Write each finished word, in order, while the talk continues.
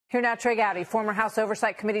Here now, Trey Gowdy, former House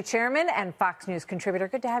Oversight Committee chairman and Fox News contributor.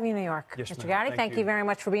 Good to have you in New York, yes, Mr. Gowdy. Thank you very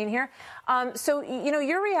much for being here. So,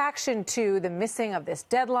 your reaction to the missing of this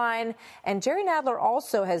deadline, and Jerry Nadler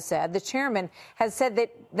also has said, the chairman has said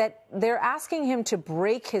that they're asking him to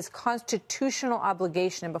break his constitutional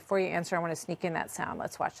obligation. And before you answer, I want to sneak in that sound.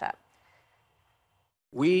 Let's watch that.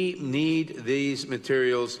 We need these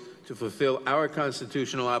materials to fulfill our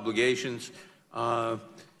constitutional obligations.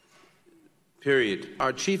 Period.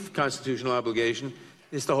 Our chief constitutional obligation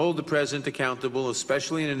is to hold the president accountable,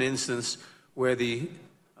 especially in an instance where the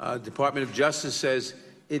Department of Justice says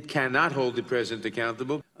it cannot hold the president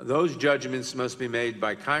accountable. Those judgments must be made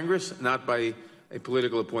by Congress, not by a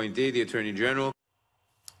political appointee, the Attorney General.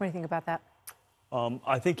 What do you think about that?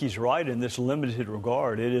 I think he's right in this limited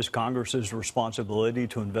regard. It is Congress's responsibility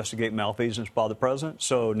to investigate malfeasance by the president.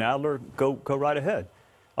 So, Nadler, go right ahead.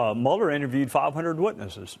 Mueller interviewed 500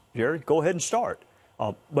 witnesses. Jerry, go ahead and start.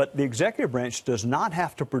 But the executive branch does not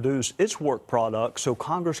have to produce its work product so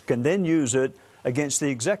Congress can then use it against the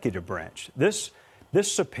executive branch. This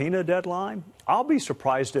subpoena deadline, I'll be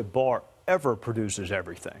surprised if Barr ever produces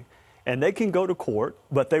everything. And they can go to court,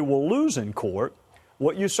 but they will lose in court.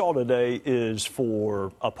 What you saw today is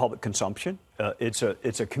for a public consumption. It's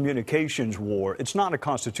a communications war. It's not a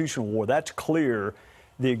constitutional war. That's clear.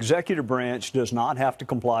 The executive branch does not have to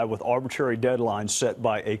comply with arbitrary deadlines set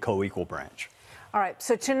by a co-equal branch. All right.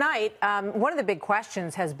 So tonight, one of the big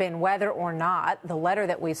questions has been whether or not the letter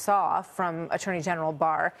that we saw from Attorney General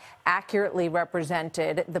Barr accurately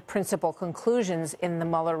represented the principal conclusions in the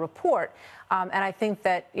Mueller report. And I think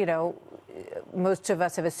that, most of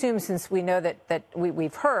us have assumed, since we know that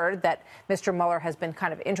we've heard that Mr. Mueller has been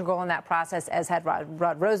kind of integral in that process, as had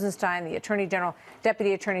Rod Rosenstein, the Attorney General,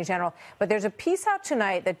 Deputy Attorney General. But there's a piece out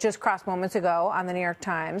tonight that just crossed moments ago on the New York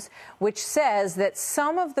Times, which says that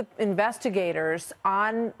some of the investigators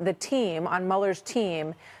on the team, on Mueller's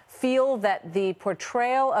team, feel that the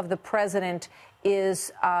portrayal of the president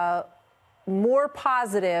is more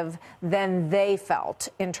positive than they felt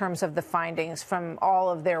in terms of the findings from all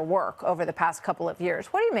of their work over the past couple of years.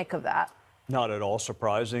 What do you make of that? Not at all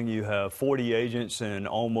surprising. You have 40 agents and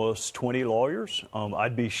almost 20 lawyers.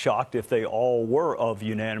 I'd be shocked if they all were of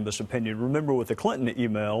unanimous opinion. Remember, with the Clinton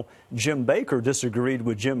email, Jim Baker disagreed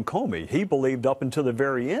with Jim Comey. He believed up until the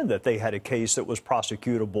very end that they had a case that was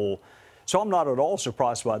prosecutable. So I'm not at all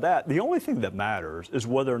surprised by that. The only thing that matters is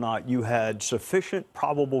whether or not you had sufficient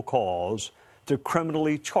probable cause to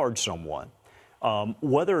criminally charge someone.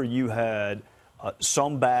 Whether you had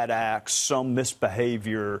some bad acts, some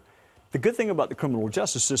misbehavior. The good thing about the criminal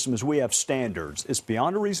justice system is we have standards. It's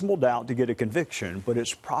beyond a reasonable doubt to get a conviction, but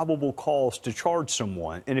it's probable cause to charge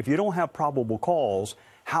someone. And if you don't have probable cause,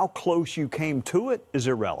 how close you came to it is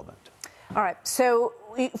irrelevant. All right. So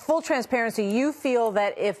full transparency, you feel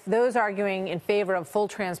that if those arguing in favor of full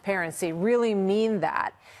transparency really mean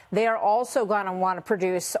that, they are also going to want to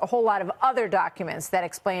produce a whole lot of other documents that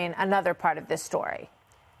explain another part of this story.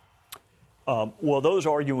 Well, those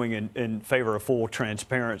arguing in favor of full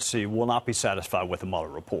transparency will not be satisfied with the Mueller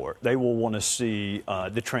report. They will want to see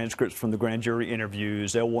the transcripts from the grand jury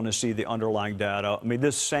interviews. They'll want to see the underlying data. I mean,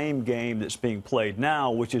 this same game that's being played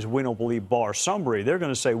now, which is we don't believe Barr's summary, they're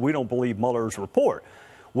going to say we don't believe Mueller's report.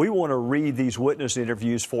 We want to read these witness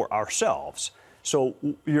interviews for ourselves. So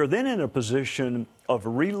you're then in a position of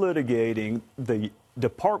relitigating the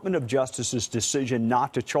Department of Justice's decision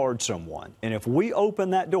not to charge someone. And if we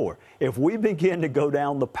open that door, if we begin to go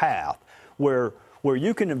down the path where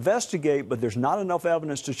you can investigate, but there's not enough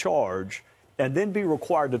evidence to charge, and then be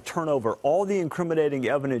required to turn over all the incriminating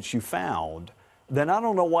evidence you found, then I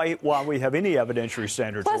don't know why we have any evidentiary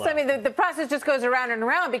standards left. Plus, I mean, the process just goes around and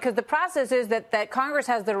around, because the process is that Congress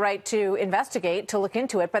has the right to investigate, to look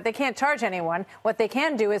into it, but they can't charge anyone. What they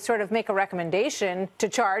can do is sort of make a recommendation to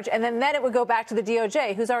charge, and then it would go back to the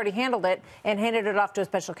DOJ, who's already handled it and handed it off to a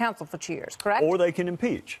special counsel for 2 years, correct? Or they can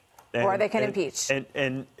impeach. Or they can impeach.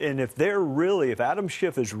 And if Adam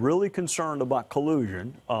Schiff is really concerned about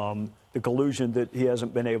collusion, the collusion that he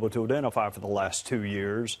hasn't been able to identify for the last 2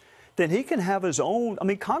 years, then he can have his own. I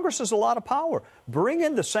mean, Congress has a lot of power. Bring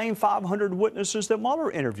in the same 500 witnesses that Mueller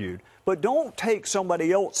interviewed, but don't take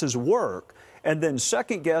somebody else's work and then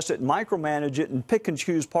second guess it, micromanage it, and pick and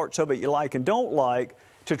choose parts of it you like and don't like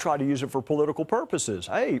to try to use it for political purposes.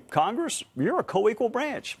 Hey, Congress, you're a co-equal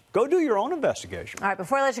branch. Go do your own investigation. All right,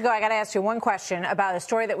 before I let you go, I got to ask you one question about a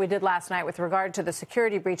story that we did last night with regard to the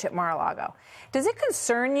security breach at Mar-a-Lago. Does it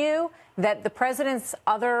concern you that the president's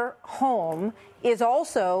other home is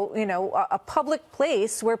also, a public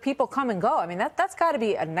place where people come and go? I mean, that's got to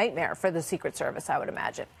be a nightmare for the Secret Service, I would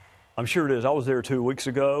imagine. I'm sure it is. I was there 2 weeks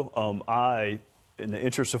ago. in the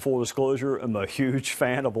interest of full disclosure, am a huge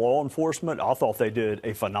fan of law enforcement. I thought they did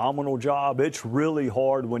a phenomenal job. It's really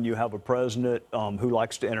hard when you have a president who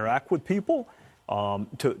likes to interact with people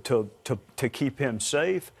to keep him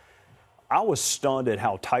safe. I was stunned at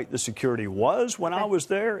how tight the security was when I was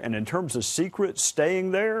there. And in terms of secrets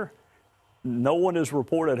staying there, no one has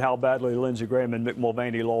reported how badly Lindsey Graham and Mick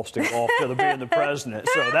Mulvaney lost in golf to being the president.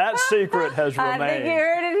 So that secret has remained. I think you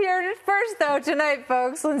heard it here first, though, tonight,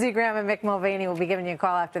 folks. Lindsey Graham and Mick Mulvaney will be giving you a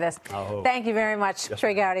call after this. Thank you very much,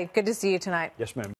 Trey Gowdy. Good to see you tonight. Yes, ma'am.